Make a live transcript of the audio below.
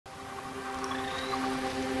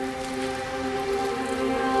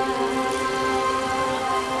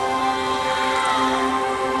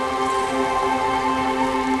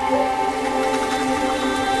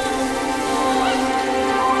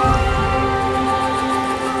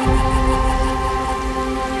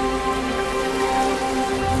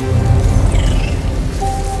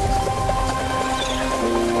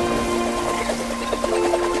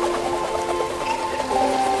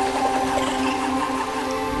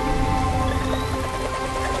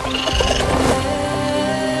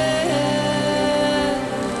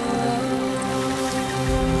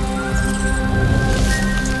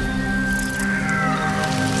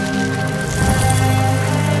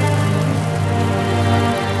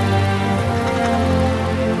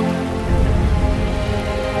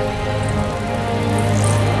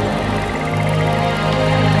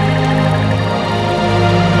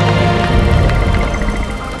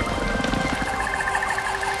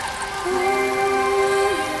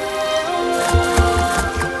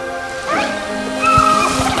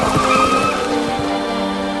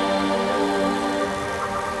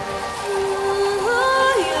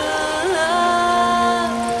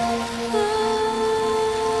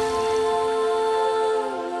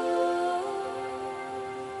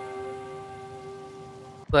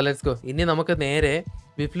So let's go. ഇനി നമുക്ക് നേരെ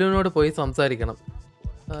വിപ്ലുവിനോട് പോയി സംസാരിക്കണം.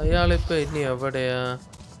 അയാളിപ്പോ ഇനി എവിടെയാ?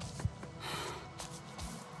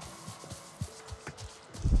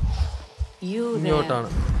 ഇങ്ങോട്ടാണ്.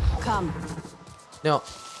 നോ.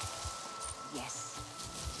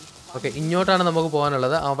 ഓക്കെ, ഇങ്ങോട്ടാണ് നമുക്ക്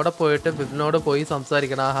പോകാനുള്ളത്. അവിടെ പോയിട്ട് വിപ്ലിനോട് പോയി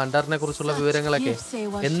സംസാരിക്കണം, ആ ഹണ്ടറിനെ കുറിച്ചുള്ള വിവരങ്ങളൊക്കെ,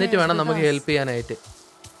 എന്നിട്ട് വേണം നമുക്ക് ഹെൽപ്പ് ചെയ്യാനായിട്ട്.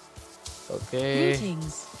 ഓക്കെ,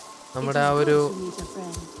 നമ്മുടെ ആ ഒരു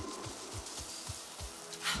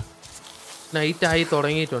നൈറ്റ് ആയി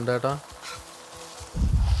തുടങ്ങിയിട്ടുണ്ട് കേട്ടോ.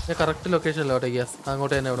 കറക്റ്റ് ലൊക്കേഷനിലോട്ടെ. യെസ്,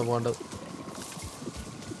 അങ്ങോട്ട് തന്നെ ഇവിടെ പോകേണ്ടത്.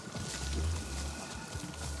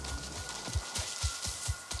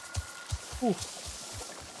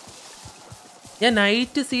 ഞാൻ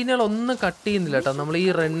നൈറ്റ് സീനുകളൊന്നും കട്ട് ചെയ്യുന്നില്ല കേട്ടോ. നമ്മൾ ഈ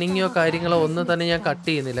റണ്ണിങ്ങോ കാര്യങ്ങളോ ഒന്നും തന്നെ ഞാൻ കട്ട്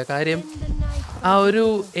ചെയ്യുന്നില്ല. കാര്യം ആ ഒരു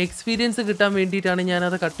എക്സ്പീരിയൻസ് കിട്ടാൻ വേണ്ടിയിട്ടാണ്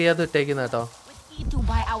ഞാനത് കട്ട് ചെയ്യാതെ ഇട്ടേക്കുന്നത് കേട്ടോ.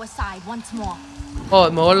 ഓ,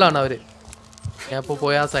 മുകളിലാണ് അവര്. ഞാൻ ഇപ്പോൾ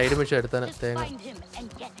പോയി ആ സൈഡ് മിഷൻ എടുത്തന്നെ തേങ്ങ.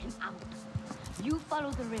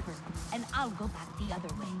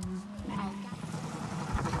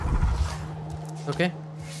 Okay.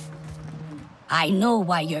 I know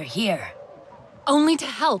why you're here. Only to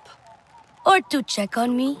help. Or to check on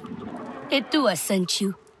me. ETTU sent you.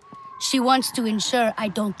 She wants to ensure I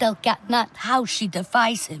don't tell Katnat how she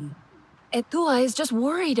defies him. ETTU is just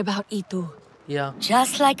worried about ETTU. Yeah.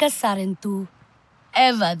 Just like a Sarentu.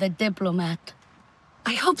 Eva the diplomat.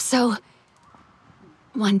 I hope so.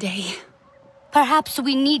 One day. Perhaps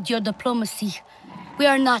we need your diplomacy. We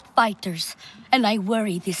are not fighters, and I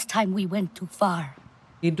worry this time we went too far.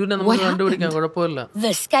 What happened?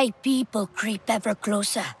 The sky people creep ever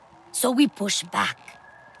closer, so we push back.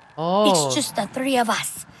 Oh. It's just the three of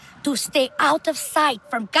us to stay out of sight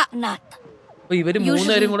from Katnat. ഇവര്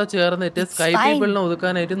മൂന്നുപേരും കൂടെ ചേർന്നിട്ട് sky പീപ്പിളിനെ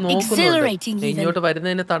ഒതുക്കാനായിട്ട് നോക്കുന്നുണ്ട്, ഇങ്ങോട്ട്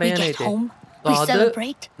വരുന്നതിനെ തടയാനായിട്ട്. അത്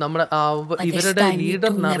നമ്മുടെ ഇവരുടെ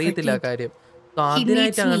ലീഡറിന് അറിയത്തില്ല കാര്യം.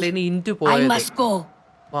 അതിനായിട്ടാണ് ഇനി ഇൻറ്റു പോയത്.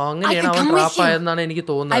 അങ്ങനെയാണ് അവൻ ട്രാപ്പായെന്നാണ് എനിക്ക്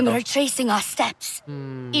തോന്നുന്നത്.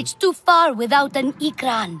 It's too far without an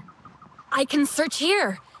IKRAN. I can search here.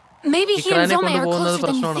 Maybe he and Zome are closer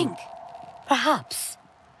than you think. Perhaps.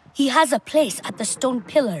 He has a place at the stone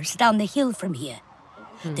pillars down the hill from here.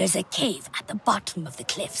 There's a cave at the bottom of the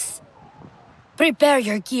cliffs. Prepare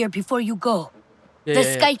your gear before you go. The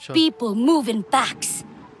sky people move in packs.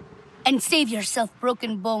 And save yourself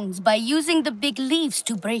broken bones by using the big leaves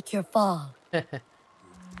to break your fall.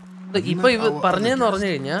 ഇപ്പൊ ഇവ പറഞ്ഞെന്ന് പറഞ്ഞു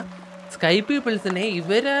കഴിഞ്ഞാൽ sky പീപ്പിൾസിനെ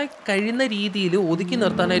ഇവരെ കഴിയുന്ന രീതിയിൽ ഒതുക്കി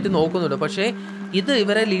നിർത്താനായിട്ട് നോക്കുന്നുണ്ട്. പക്ഷേ ഇത്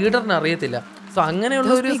ഇവരെ ലീഡറിന് അറിയത്തില്ല. സോ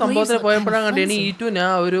അങ്ങനെയുള്ള ഒരു സംഭവത്തിൽ പോയപ്പോഴാണ് കണ്ടേനി ETTU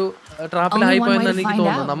ഒരു ട്രാപ്പിലായി പോയെന്ന് എനിക്ക്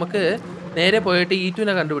തോന്നുന്നു. നമുക്ക് നേരെ പോയിട്ട് ETTU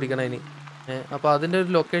കണ്ടുപിടിക്കണം ഇനി. അപ്പോൾ അതിൻ്റെ ഒരു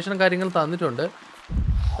ലൊക്കേഷൻ കാര്യങ്ങൾ തന്നിട്ടുണ്ട്.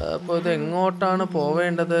 അപ്പോൾ ഇത് എങ്ങോട്ടാണ്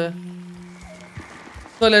പോവേണ്ടത്?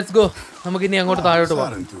 So let's go. നമുക്ക് ഇനി അങ്ങോട്ട് താഴോട്ട്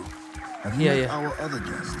പോകാം.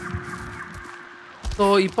 സോ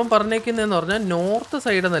ഇപ്പം പറഞ്ഞേക്കുന്നതെന്ന് പറഞ്ഞാൽ നോർത്ത്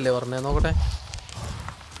സൈഡ് എന്നല്ലേ പറഞ്ഞേ? നോക്കട്ടെ.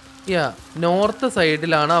 നോർത്ത്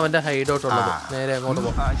സൈഡിലാണ് അവന്റെ ഹൈഡ് ഔട്ട് ഉള്ളത്. നേരെ അങ്ങോട്ട്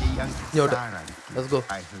പോകാം. ഇങ്ങോട്ട്. Let's go.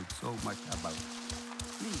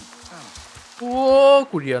 ഓ,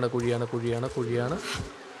 കുഴിയാണ് കുഴിയാണ് കുഴിയാണ് കുഴിയാണ്.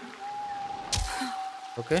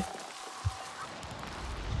 ഓക്കെ,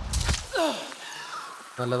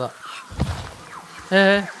 നല്ലതാ.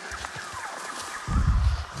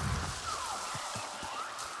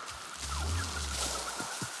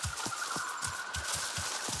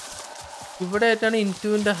 ഇവിടെ ആയിട്ടാണ്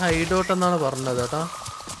ഇൻറ്റുവിന്റെ ഹൈഡ് ഔട്ട് എന്നാണ് പറഞ്ഞത് കേട്ടോ.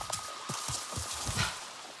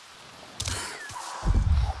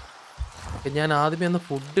 ഞാൻ ആദ്യമേ ഒന്ന്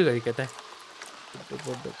ഫുഡ് കഴിക്കട്ടെ.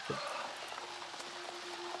 ഫുഡ്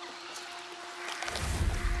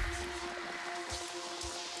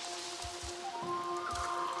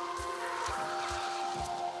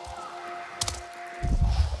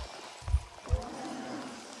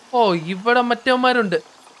ഓ, ഇവിടെ മറ്റവന്മാരുണ്ട്.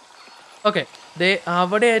 ഓക്കെ,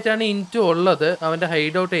 അവിടെ ആയിട്ടാണ് ഇൻറ്റു ഉള്ളത്, അവൻ്റെ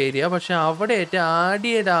ഹൈഡ് ഔട്ട് ഏരിയ. പക്ഷെ അവിടെ ആയിട്ട്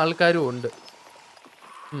ആടിയുടെ ആൾക്കാരും ഉണ്ട്.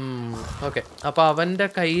 ഓക്കെ, അപ്പോൾ അവൻ്റെ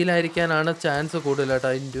കയ്യിലായിരിക്കാനാണ് ചാൻസ് കൂടുതൽ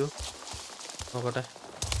കേട്ടോ ഇൻറ്റു. നോക്കട്ടെ.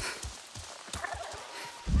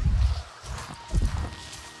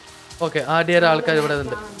 ഓക്കെ, ആടിയുടെ ആൾക്കാർ ഇവിടെ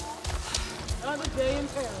ഉണ്ട്.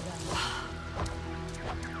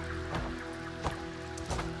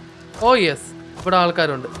 ഓ യെസ്, ഇവിടെ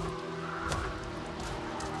ആൾക്കാരുണ്ട്.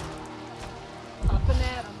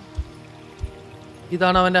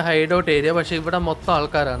 ഇതാണ് അവൻ്റെ ഹൈഡ് ഔട്ട് ഏരിയ. പക്ഷെ ഇവിടെ മൊത്തം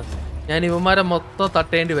ആൾക്കാരാണ്. ഞാൻ ഇവന്മാരെ മൊത്തം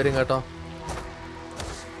തട്ടേണ്ടി വരും കേട്ടോ.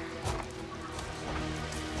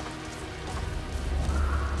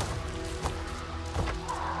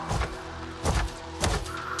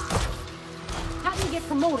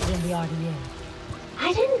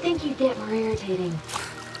 I didn't think you'd get more irritating.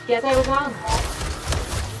 Guess I was wrong.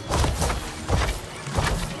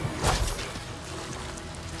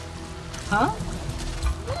 Huh?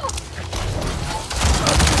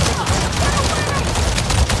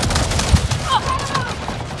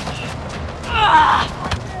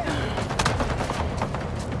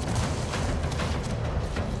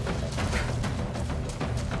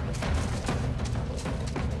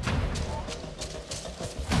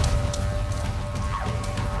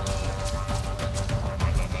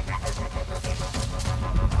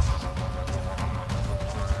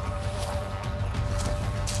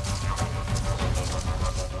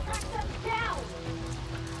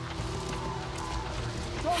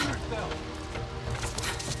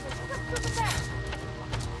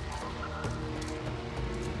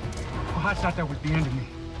 I thought that was the end of me.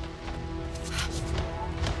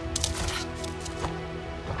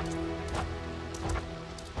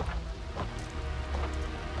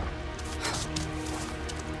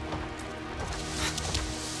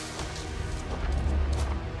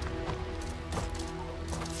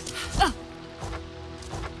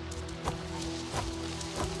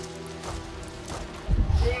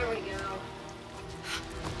 There we go.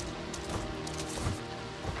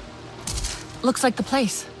 Looks like the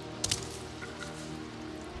place.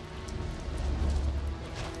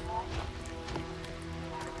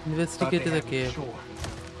 Investigate the cave. Sure.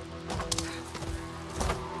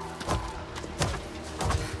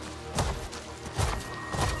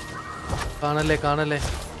 കാണല്ലേ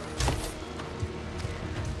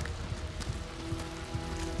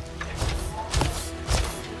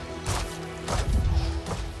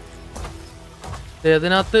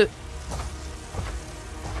അതിനകത്ത്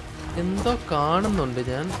എന്തോ കാണുന്നുണ്ട്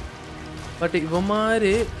ഞാൻ. But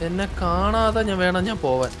ഇവന്മാര് എന്നെ കാണാതെ ഞാൻ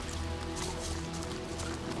പോവാൻ.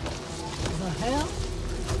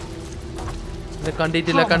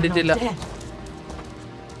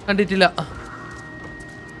 കണ്ടിട്ടില്ല.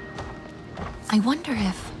 I wonder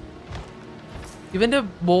if... ഇവന്റെ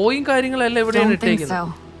ബോയും കാര്യങ്ങളെല്ലാം എവിടെയാണ്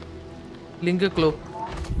ഇട്ടേക്കുന്നത്? Link clue.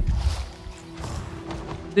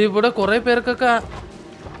 ഇവിടെ കുറെ പേർക്കൊക്കെ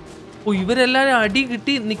ഇവരെല്ലാരും അടി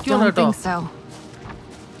കിട്ടി നിൽക്കുവാണ് കേട്ടോ.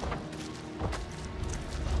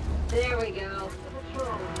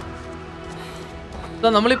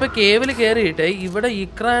 നമ്മളിപ്പോ കേവില് കയറിയിട്ടേ ഇവിടെ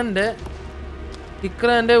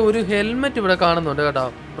ഇക്രാന്റെ ഒരു ഹെൽമെറ്റ് ഇവിടെ കാണുന്നുണ്ട് കേട്ടോ,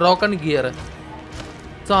 ബ്രോക്കൺ ഗിയർ.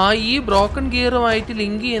 സോ ഈ ബ്രോക്കൺ ഗിയറുമായിട്ട്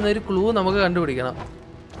ലിങ്ക് ചെയ്യുന്ന ഒരു ക്ലൂ നമുക്ക് കണ്ടുപിടിക്കണം.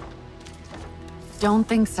 Don't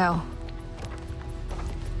think so.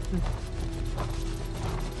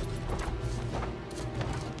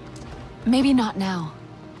 Maybe not now.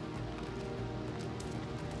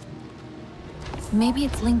 Maybe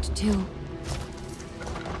it's linked to...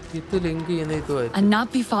 A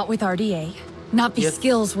Napi fought with RDA. Napi's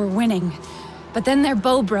skills were winning. But then their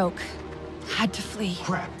bow broke. Had to flee.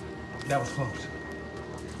 Crap. That was close.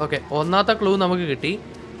 Okay, ഒന്നാമത്തെ clue നമുക്ക് കിട്ടി.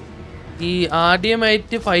 ഈ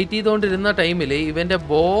ആദ്യമായിട്ട് fight ചെയ്തുകൊണ്ടിരുന്ന ടൈമിൽ ഇവന്റെ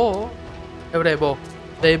എവിടെ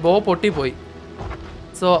ബോ പൊട്ടിപ്പോയി.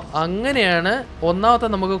 സോ അങ്ങനെയാണ് ഒന്നാമത്തെ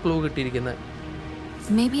നമുക്ക് ക്ലൂ കിട്ടിയിരിക്കുന്നത്.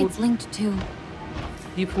 Maybe it's linked to...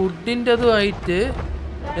 ഈ ഫുഡിൻ്റെതുമായിട്ട്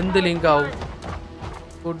എന്ത് ലിങ്ക് ആവും?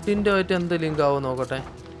 നോക്കട്ടെ.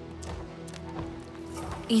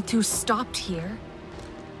 ETTU stopped here.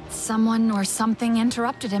 Someone or something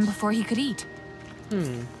interrupted him before he could eat.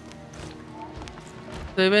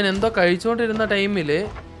 ഇവൻ എന്തോ കഴിച്ചുകൊണ്ടിരുന്ന ടൈമില്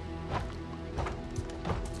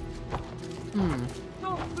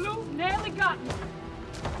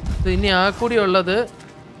ഇനി ആ കൂടി ഉള്ളത്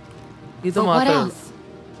ഇത് മാത്രമേ ഉള്ളൂ.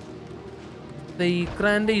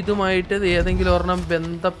 ഇക്രാന്റെ ഇതുമായിട്ട് ഏതെങ്കിലും ഒരെണ്ണം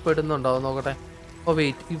ബന്ധപ്പെടുന്നുണ്ടാവും. നോക്കട്ടെ. ഓ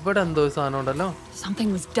വെയിറ്റ്, ഇവിടെ എന്തോ സാധനം ഉണ്ടല്ലോ. Something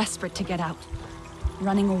was desperate to get out.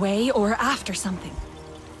 Running away or after something.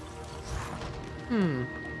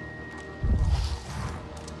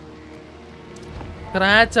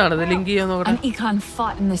 Scratch ആണത്. ലിങ്ക് ചെയ്യാൻ നോക്കട്ടെ. An IKRAN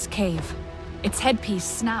fought in this cave. Its headpiece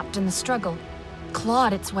snapped in the struggle,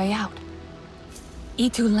 clawed its way out.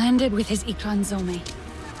 ETTU landed with his IKRAN Zome.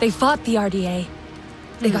 They fought the RDA.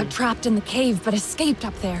 They got trapped in the cave but escaped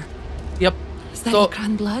up there. Yep. Is that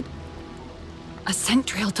IKRAN blood? A scent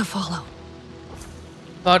trail to follow.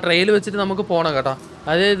 ആ trail വെച്ചിട്ട് നമുക്ക് പോണം കേട്ടോ.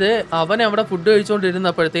 അതായത് അവൻ അവിടെ food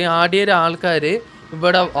കഴിച്ചുകൊണ്ടിരുന്നപ്പോഴത്തേക്ക് ആടിയുടെ ആൾക്കാർ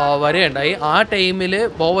ഇവിടെ വരെയുണ്ടായി. ആ ടൈമിൽ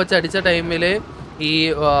ബോ വെച്ച് അടിച്ച ടൈമിൽ ഈ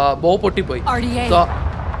ബോ പൊട്ടിപ്പോയി.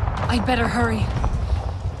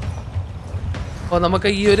 അപ്പോൾ നമുക്ക്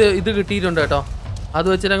ഈ ഒരു ഇത് കിട്ടിയിട്ടുണ്ട് കേട്ടോ. അത്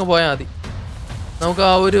വെച്ചിട്ട് അങ്ങ് പോയാൽ മതി. നമുക്ക്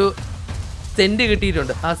ആ ഒരു സെൻറ്റ്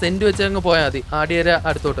കിട്ടിയിട്ടുണ്ട്. ആ സെൻറ്റ് വെച്ച് അങ്ങ് പോയാൽ മതി ആടിയുടെ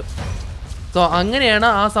അടുത്തോട്ട്. സോ അങ്ങനെയാണ്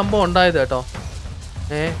ആ സംഭവം ഉണ്ടായത് കേട്ടോ.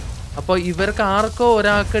 അപ്പോൾ ഇവർക്ക് ആർക്കോ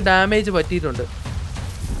ഒരാൾക്ക് ഡാമേജ് പറ്റിയിട്ടുണ്ട്.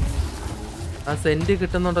 ആ സെൻറ്റ്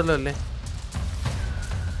കിട്ടുന്നുണ്ടല്ലോ അല്ലേ.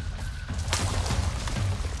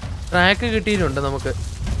 ട്രാക്ക് കിട്ടിയിട്ടുണ്ട് നമുക്ക്.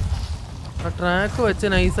 ആ ട്രാക്ക് വെച്ച്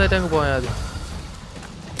നൈസായിട്ട് അങ്ങ് പോയാൽ മതി.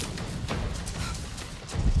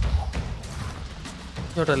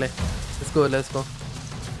 ഇങ്ങോട്ടല്ലേ? Let's go.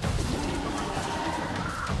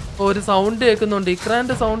 ഒരു സൗണ്ട് കേൾക്കുന്നുണ്ട്.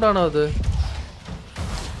 ഇക്രാന്റെ സൗണ്ട് ആണോ അത്?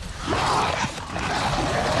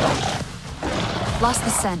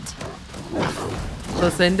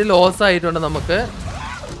 സെന്റ് ലോസ് ആയിട്ടുണ്ട് നമുക്ക്.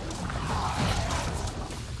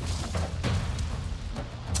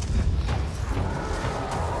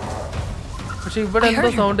 പക്ഷെ ഇവിടെ എന്തോ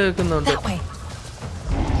സൗണ്ട് കേൾക്കുന്നുണ്ട്.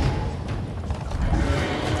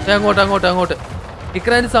 അങ്ങോട്ട്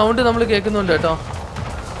ഇക്രാന്റെ സൗണ്ട് നമ്മൾ കേൾക്കുന്നുണ്ട് കേട്ടോ.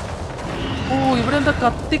 ഓ, ഇവിടെ എന്താ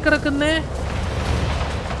കത്തിക്കിടക്കുന്നേ?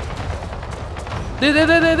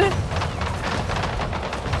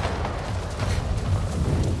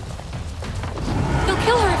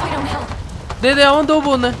 അവൻ തോ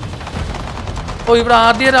പോന്നേ. ഓ, ഇവിടെ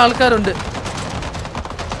ആദ്യം ആൾക്കാരുണ്ട്.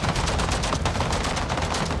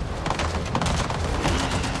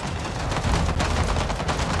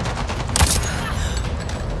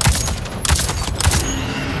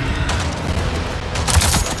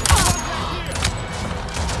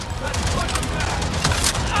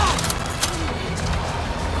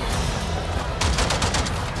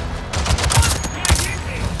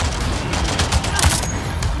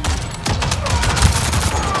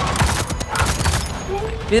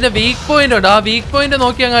 ഇതിന്റെ വീക്ക് പോയിന്റ് ഉണ്ട്. ആ വീക്ക് പോയിന്റ്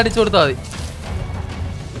നോക്കി അങ്ങ് അടിച്ചു കൊടുത്താൽ മതി.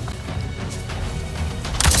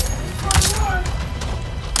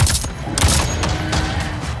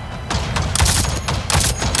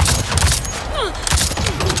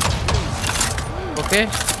 ഓക്കെ,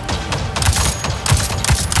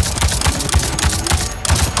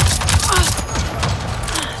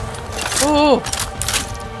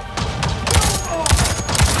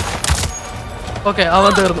 ഓക്കെ,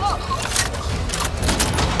 അവൻ തീർന്നു.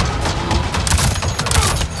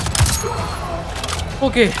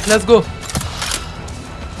 Okay, let's go.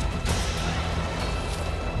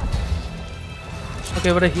 ഓക്കെ,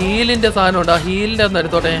 ഇവിടെ ഹീലിന്റെ സാധനം ഉണ്ട്. ആ ഹീലിന്റെ ഒന്ന്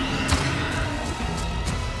എടുത്തോട്ടെ.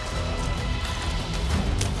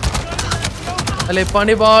 അല്ലെ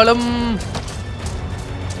പണിപാളും.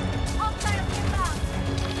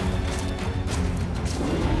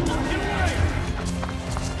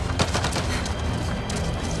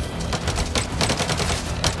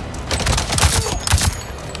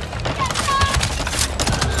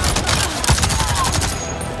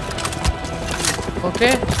 Okay,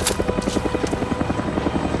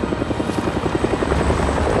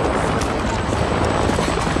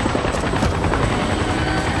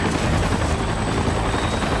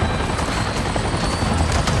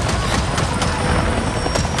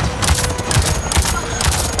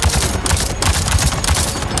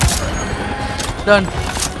 done.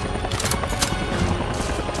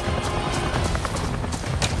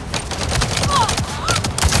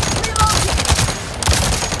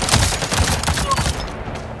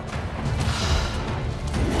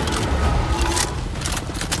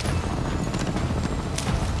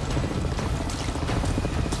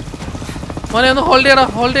 മോനെ ഒന്ന് ഹോൾഡ്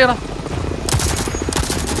ചെയ്യടാ.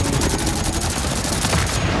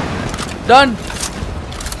 ഡൺ.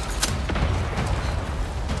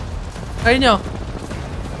 കഴിഞ്ഞോ?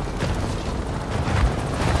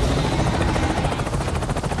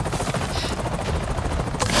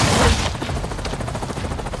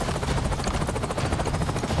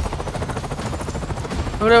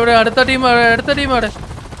 ഇവിടെ അടുത്ത ടീം അവിടെ.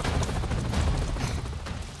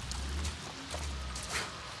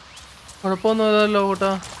 കുഴപ്പമൊന്നുമില്ലല്ലോ കൂട്ടാ.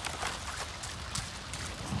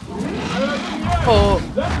 ഓ,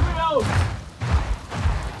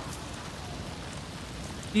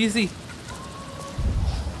 ഈസി.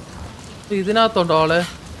 ഇതിനകത്തുണ്ടോ ആള്?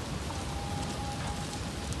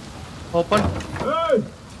 ഓപ്പൺ.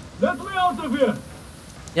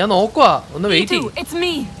 ഞാൻ നോക്കുവാ, ഒന്ന് വെയിറ്റ് ചെയ്യും.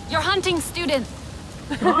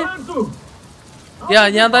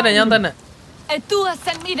 ഞാൻ തന്നെ. ETTU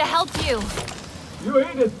sent me to help you. You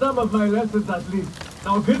hated some of my lessons at least.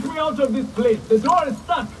 Now get me out of this place. The door is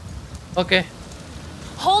stuck. Okay.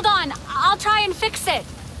 Hold on. I'll try and fix it.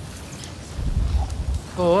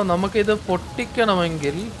 ഓ, നമുക്കിത്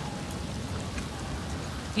പൊട്ടിക്കണമെങ്കിൽ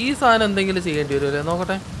ഈ സാധനം എന്തെങ്കിലും ചെയ്യേണ്ടി വരുമല്ലേ?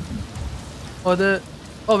 നോക്കട്ടെ.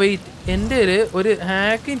 Wait, എൻ്റെ ഒരു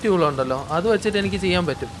hacking tool ഉണ്ടല്ലോ, അത് വെച്ചിട്ട് എനിക്ക് ചെയ്യാൻ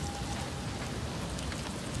പറ്റും.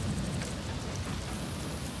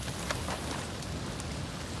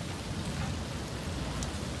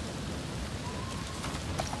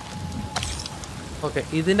 ഓക്കെ,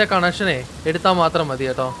 ഇതിൻ്റെ കണക്ഷനെ എടുത്താൽ മാത്രം മതി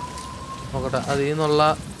കേട്ടോ. നോക്കട്ടെ, അതിൽ നിന്നുള്ള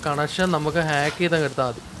കണക്ഷൻ നമുക്ക് ഹാക്ക് ചെയ്തങ്ങ് എടുത്താൽ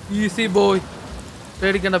മതി. Easy boy.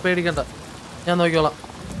 പേടിക്കണ്ട, ഞാൻ നോക്കിക്കോളാം.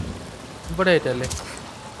 ഇവിടെ ആയിട്ടല്ലേ?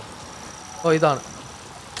 ഓ, ഇതാണ്.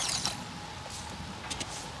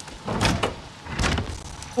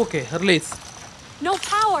 Okay, release. No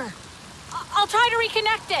power. I'll try to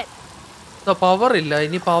reconnect it. The power illa.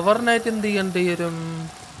 Ini power night in the end.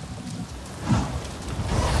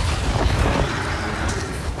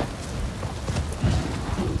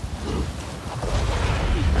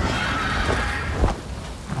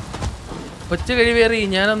 കൊച്ചു കഴിവേറി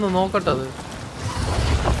ഞാനൊന്ന് നോക്കട്ടത്.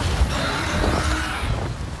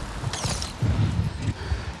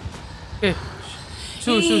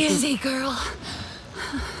 Easy, girl.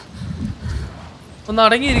 ഒന്ന്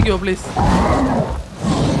അടങ്ങിയിരിക്കുമോ please?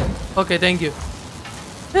 Okay, thank you.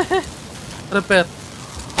 Repair.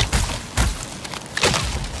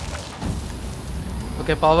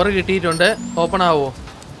 Okay, power കിട്ടിയിട്ടുണ്ട്. ഓപ്പൺ ആവോ?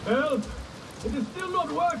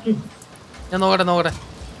 ഞാൻ നോക്കട്ടെ.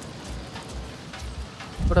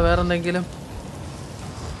 ഇവിടെ വേറെ എന്തെങ്കിലും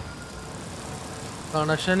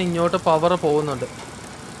കണക്ഷൻ? ഇങ്ങോട്ട് പവർ പോകുന്നുണ്ട്.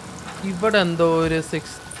 ഇവിടെ എന്തോ ഒരു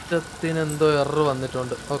സിസ്റ്റത്തിന് എന്തോ എറർ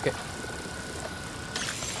വന്നിട്ടുണ്ട്. Okay.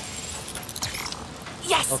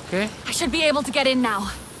 Yes. Okay. I should be able to get in now.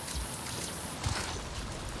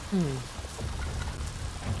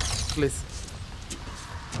 Please.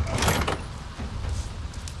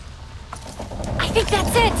 I think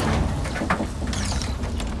that's it.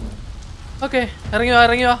 Okay, ഇറങ്ങി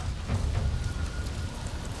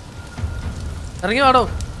വാടോ.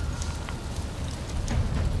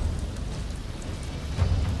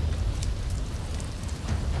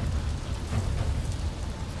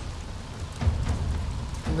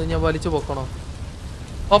 എന്താ ഞാൻ വലിച്ചു പൊക്കണോ?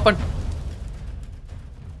 ഓപ്പൺ.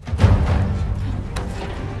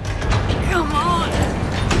 Come on.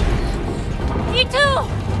 ETTU.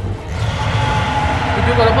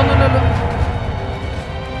 ഇത് കുഴപ്പമൊന്നുമില്ലല്ലോ.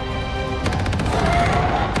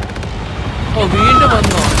 ഓ, വീണ്ടും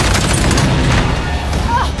വന്നോ?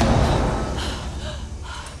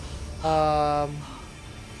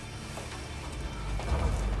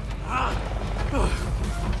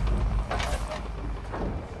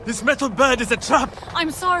 This metal bird is a trap!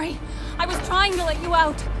 I'm sorry. I was trying to let you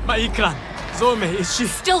out. My IKRAN, Zome, is she?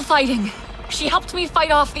 Still fighting. She helped me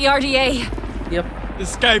fight off the RDA. Yep. The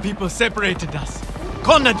sky people separated us.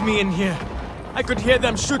 Cornered me in here. I could hear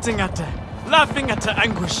them shooting at her, laughing at her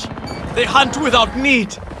anguish. They hunt without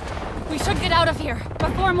need. We should get out of here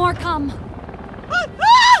before more come.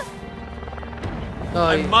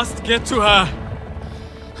 I must get to her.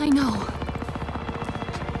 I know.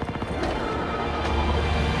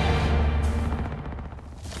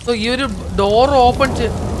 So you door open.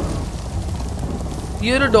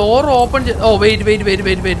 You door open. Oh wait.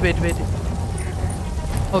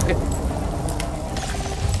 Okay.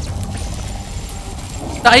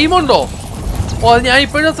 Time undo. Oh, ഞാൻ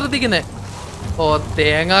ഇപ്പോഴും ശ്രദ്ധിക്കുന്നേ. ഓ,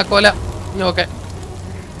 തേങ്ങാക്കൊല. Okay.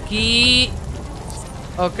 Key.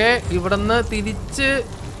 Okay, ഇവിടുന്ന് തിരിച്ച്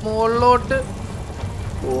മുകളിലോട്ട്.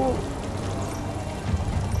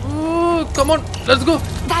 Come on, let's go.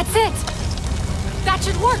 That's it. That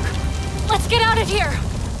should work. Let's get out of here.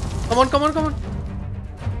 Come on. Come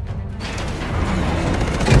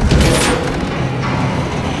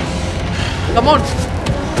on.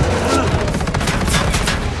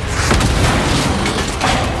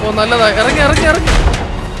 ഓ, നല്ലതായി. ഇറങ്ങി.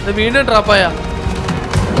 ഇത് വീണ്ടും ട്രാപ്പായ.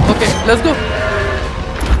 Okay, let's go.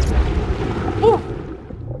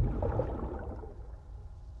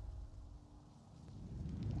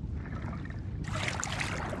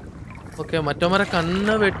 Okay, മറ്റവന്മാരെ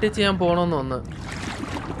കണ്ണ് വെട്ടിച്ച് ഞാൻ പോണമെന്ന് ഒന്ന്.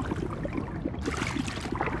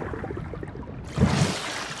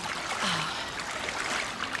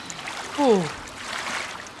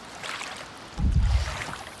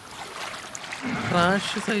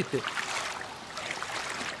 Crash site.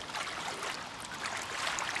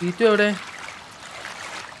 ഈറ്റു എവിടെ?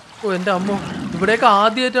 ഓ, എൻ്റെ അമ്മോ, ഇവിടെയൊക്കെ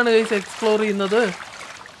ആദ്യമായിട്ടാണ് ഗൈസ് എക്സ്പ്ലോർ ചെയ്യുന്നത്.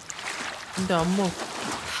 എൻ്റെ അമ്മോ,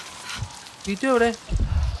 ഈറ്റു എവിടെ?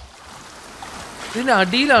 ഇതിന്റെ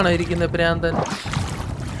അടിയിലാണോ ഇരിക്കുന്നത് പ്രാന്തൻ?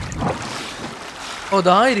 ഓ,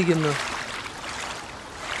 ദാ ഇരിക്കുന്നു.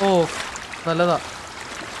 ഓ, നല്ലതാ.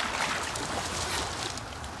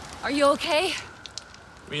 Are you okay?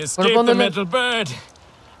 We escaped the metal bird.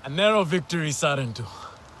 A narrow victory, Sarentu.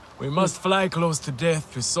 We must fly close to death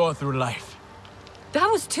to soar through life. That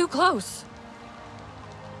was too close.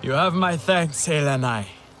 You have my thanks, Helenai.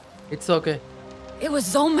 It's okay. It was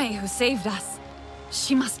Zome who saved us.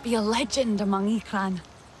 She must be a legend among IKRAN.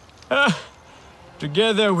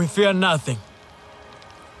 Together we fear nothing.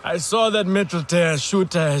 I saw that metal tear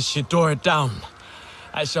shoot her as she tore it down.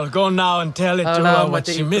 I shall go now and tell it to her what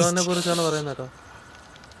she missed.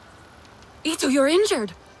 ETTU, you're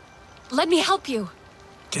injured. Let me help you.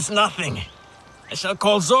 'Tis nothing. I shall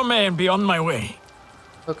call Zome and be on my way.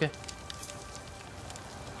 Okay.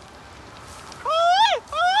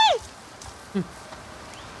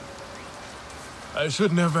 I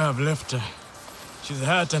should never have left her. She's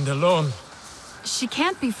hurt and alone. She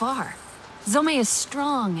can't be far. Zome is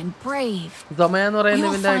strong and brave. Zome എന്ന് പറയുന്ന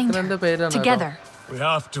We'll ഇവന്റെ find അക്രന്റെ her പേരാണ് കേട്ടോ. together. We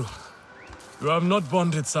have to. You have not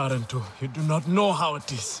bonded, Sarentu. You do not know how it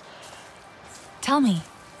is. Tell me.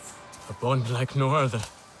 A bond like no other.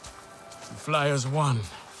 You fly as one,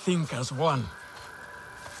 think as one.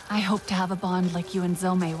 I hope to have a bond like you and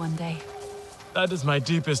Zome one day. That is my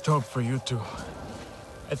deepest hope for you two.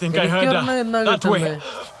 I think I heard her that way.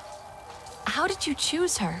 How did you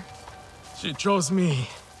choose her? She chose me.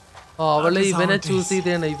 അവള് ഇവനെ choose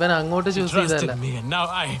ചെയ്തേണ്, ഇവൻ അങ്ങോട്ട് She choose trusted ചെയ്തല്ല. me, and now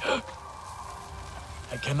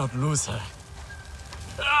I cannot lose her.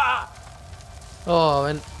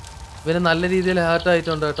 ഇവന് നല്ല രീതിയിൽ heart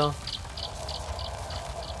ആയിട്ടുണ്ട് കേട്ടോ.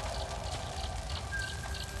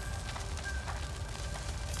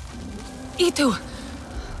 ETTU,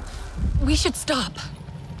 we should stop.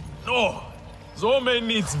 No, Zome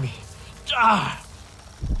needs me.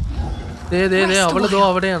 അവള് ദോ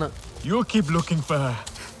അവിടെയാണ്. You keep looking for her.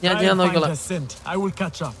 ഞാൻ നോക്കിക്കോളാം. I will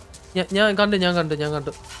catch up. ഞാൻ കണ്ടു.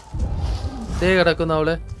 ദേ കിടക്കുന്ന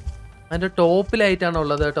അവള് അതിന്റെ ടോപ്പിലായിട്ടാണ്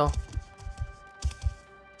ഉള്ളത് കേട്ടോ.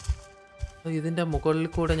 ഇതിന്റെ മുകളിൽ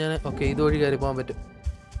കൂടെ ഞാൻ ഓക്കെ ഇതുവഴി കയറി പോകാൻ പറ്റും.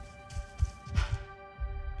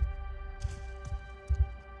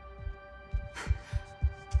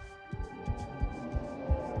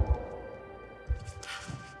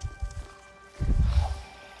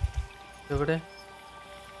 എവിടെ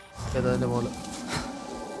ഏതാ മോള്?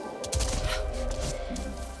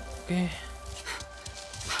 ഓക്കെ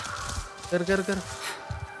കേറ്.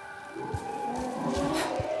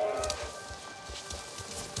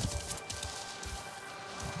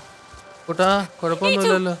 കൂട്ടാ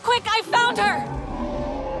കുഴപ്പമൊന്നുമില്ലല്ലോ. Quick, I found her.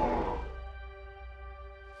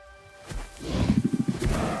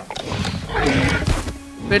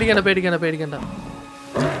 പേടിക്കണ്ട.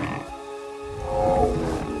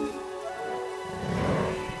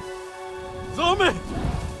 Zome!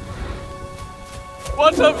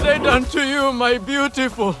 What have they done to you, my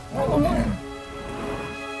beautiful?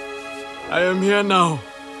 I am here now.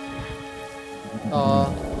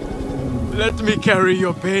 Let me carry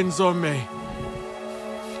your pain, Zome.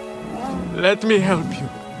 Let me help you.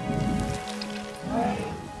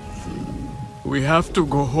 We have to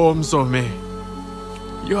go home, Zome.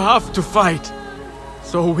 You have to fight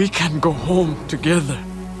so we can go home together.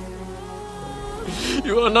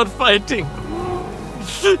 You are not fighting.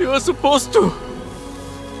 You are supposed to.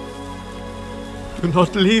 Do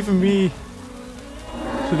not leave me.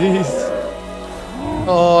 Please.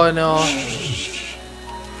 Oh no.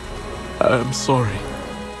 I am sorry.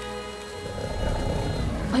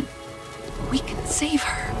 But we can save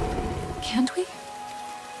her, can't we?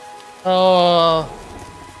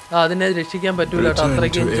 അതിനെ രക്ഷിക്കാൻ പറ്റൂല കേട്ടോ,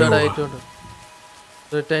 അത്രയ്ക്ക് injured ആയിട്ടുണ്ട്.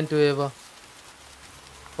 Return to ഏവ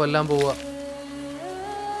കൊല്ലാൻ പോവാ.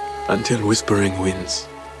 Until whispering winds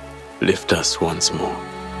lift us once more.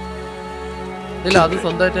 ഇല്ല, അത്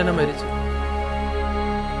സ്വന്തമായിട്ട് തന്നെ മരിച്ചു.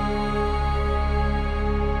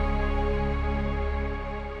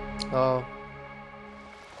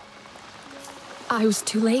 I was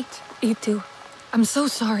too late, ETTU. I'm so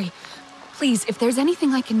sorry. Please, if there's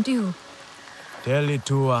anything I can do. Tell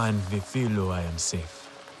ETTU and Vifilo I am safe.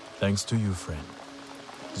 Thanks to you, friend.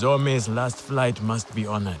 Zome's last flight must be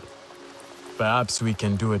honored. Perhaps we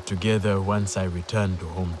can do it together once I return to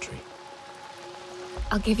Home Tree.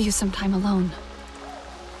 I'll give you some time alone.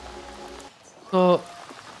 So,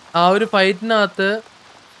 ആ ഒരു ഫൈറ്റിനകത്ത്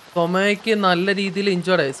സൊമയ്ക്ക് നല്ല രീതിയിൽ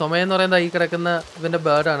ഇഞ്ചോർഡായി. സൊമ എന്ന് പറയുന്നത് ഈ കിടക്കുന്ന ഇവൻ്റെ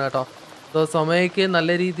ബേർഡാണ് കേട്ടോ. സോ സൊമയ്ക്ക് നല്ല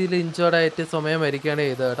രീതിയിൽ ഇഞ്ചോർഡായിട്ട് സൊമയെ മരിക്കുകയാണ്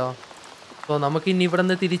ചെയ്തത് കേട്ടോ. സോ നമുക്കിനി ഇവിടെ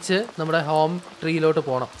നിന്ന് തിരിച്ച് നമ്മുടെ ഹോം ട്രീയിലോട്ട്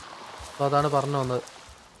പോകണം. സോ അതാണ് പറഞ്ഞു വന്നത്.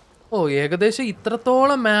 ഏകദേശം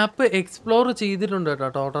ഇത്രത്തോളം മാപ്പ് എക്സ്പ്ലോർ ചെയ്തിട്ടുണ്ട് കേട്ടോ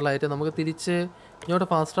ടോട്ടലായിട്ട്. നമുക്ക് തിരിച്ച് ഇങ്ങോട്ട്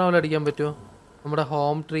ഫാസ്റ്റ് ട്രാവൽ അടിക്കാൻ പറ്റുമോ നമ്മുടെ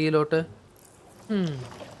home ട്രീയിലോട്ട്?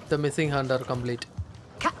 The missing Hunter complete.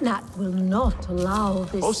 Catnap will not allow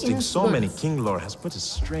this. Hosting so many king lore has put a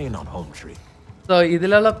strain on Home Tree. So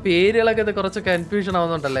ഇതിലുള്ള പേരുകളൊക്കെ ഇത് കുറച്ച് കൺഫ്യൂഷൻ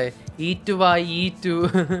ആവുന്നുണ്ടല്ലേ. E2 E2.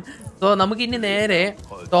 സോ നമുക്കിനി നേരെ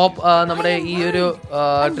ടോപ്പ് നമ്മുടെ ഈ ഒരു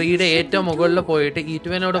ട്രീയുടെ ഏറ്റവും മുകളിൽ പോയിട്ട്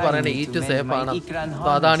E2വിനോട് പറയണേ E2 സേഫ് ആണ്. സോ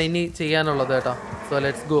അതാണ് ഇനി ചെയ്യാനുള്ളത് കേട്ടോ. So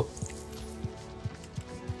let's go.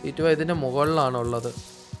 E2 ഇതിൻ്റെ മുകളിലാണുള്ളത്.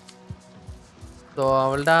 സോ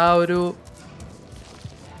അവളുടെ ആ ഒരു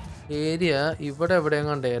ഏരിയ ഇവിടെ എവിടെയും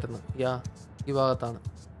കണ്ടായിരുന്നു. ഈ ഭാഗത്താണ്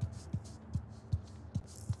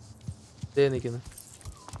നിൽക്കുന്നത്.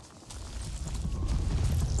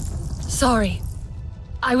 Sorry,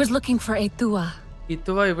 I was looking for ETTU.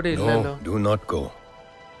 ഇവിടെ ഇല്ലല്ലോ. No, do not go.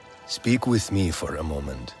 Speak with me for a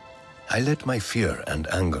moment. I let my fear and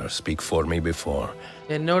anger speak for me before,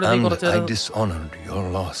 എന്നോട് നീ and കുറച്ച് I dishonored your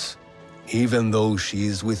loss. Even though she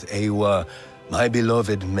is with Ewa, my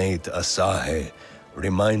beloved mate Asahe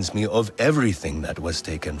reminds me of everything that was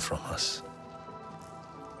taken from us.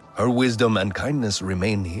 Her wisdom and kindness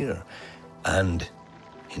remain here, and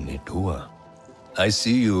in ETTU. I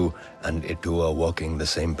see you and ETTU walking the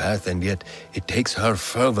same path, and yet it takes her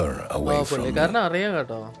further away from me. പുള്ളിക്കാരനെ അറിയാം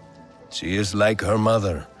കേട്ടോ. She is like her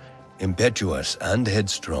mother, impetuous and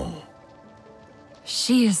headstrong.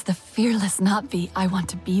 She is the fearless Navi I want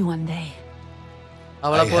to be one day.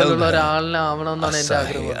 അവളെ I held പോലുള്ള her, ഒരാളിനെ ആവണമെന്നാണ് എന്റെ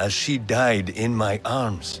Asahi, ആഗ്രഹം. as she died in my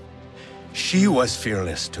arms. She was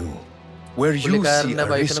fearless too. Where you see പുള്ളിക്കാരന്റെ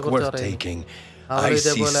a വൈഫിനെ risk കുറിച്ച് worth പറയുന്നു. taking, അവൾ I see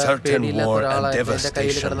ഇതേപോലെ certain പേടിയില്ലാത്ത war and ഒരാളായിരുന്നു. എന്റെ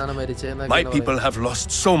കയ്യിൽ devastation. കിടന്നാണ് മരിച്ചതെന്നൊക്കെ My പറയുന്നു. people have lost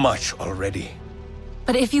so much already.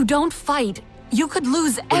 But if you don't fight, you could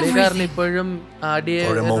lose പുള്ളിക്കാരന് everything. ഇപ്പോഴും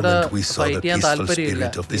For a moment we saw fight the ചെയ്യാൻ peaceful താല്പര്യമില്ല.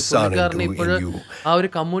 spirit of the ഈ പുള്ളിക്കാരന് Sarentu ഇപ്പോഴും in you, ആ ഒരു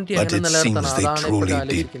കമ്മ്യൂണിറ്റി but എങ്ങനെ it നിലനിർത്തണം seems they അതാണ് ഇപ്പോഴും truly did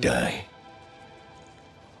ആലോചിക്കുന്നത്. die.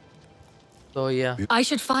 So yeah. I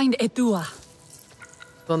should find ETTU.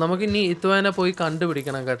 So നമുക്ക് ഇനി ഇത്തുവാനെ പോയി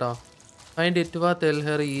കണ്ടുപിടിക്കണം കേട്ടോ. Find ETTU, tell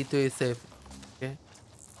her ETTU is safe. Okay.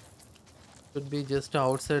 Should be just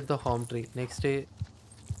outside the home tree. Next day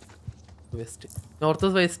west. North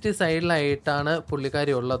west സൈഡിലായിട്ടാണ്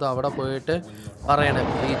പുള്ളിക്കാരി ഉള്ളത്. അവിടെ പോയിട്ട് പറയണം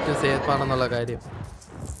ETTU സേഫ് ആണെന്നുള്ള കാര്യം.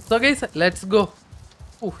 So guys, let's go.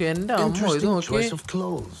 എൻ്റെ അമ്മ ഇത് നോക്കി.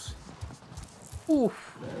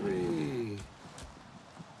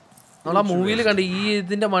 നമ്മളാ മൂവിയിൽ കണ്ട് ഈ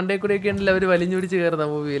ഇതിന്റെ മണ്ടേ കൂടെ ഒക്കെ ഉണ്ടല്ലോ അവര് വലിഞ്ഞു പിടിച്ച് കയറുന്ന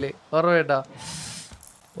മൂവിയില് ഓർമ്മ കേട്ടാ.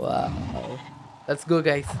 Let's go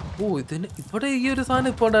guys. ഇതിന് ഇവിടെ ഈ ഒരു സാധനം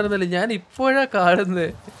ഇപ്പൊ ഉണ്ടായിരുന്നല്ലേ, ഞാൻ ഇപ്പോഴാ കാണുന്നത്.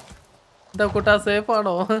 എന്താ കൂട്ടാ, സേഫ്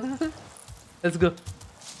ആണോ? Let's go.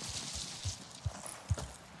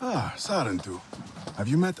 Sarentu, have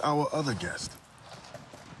you met our other guest?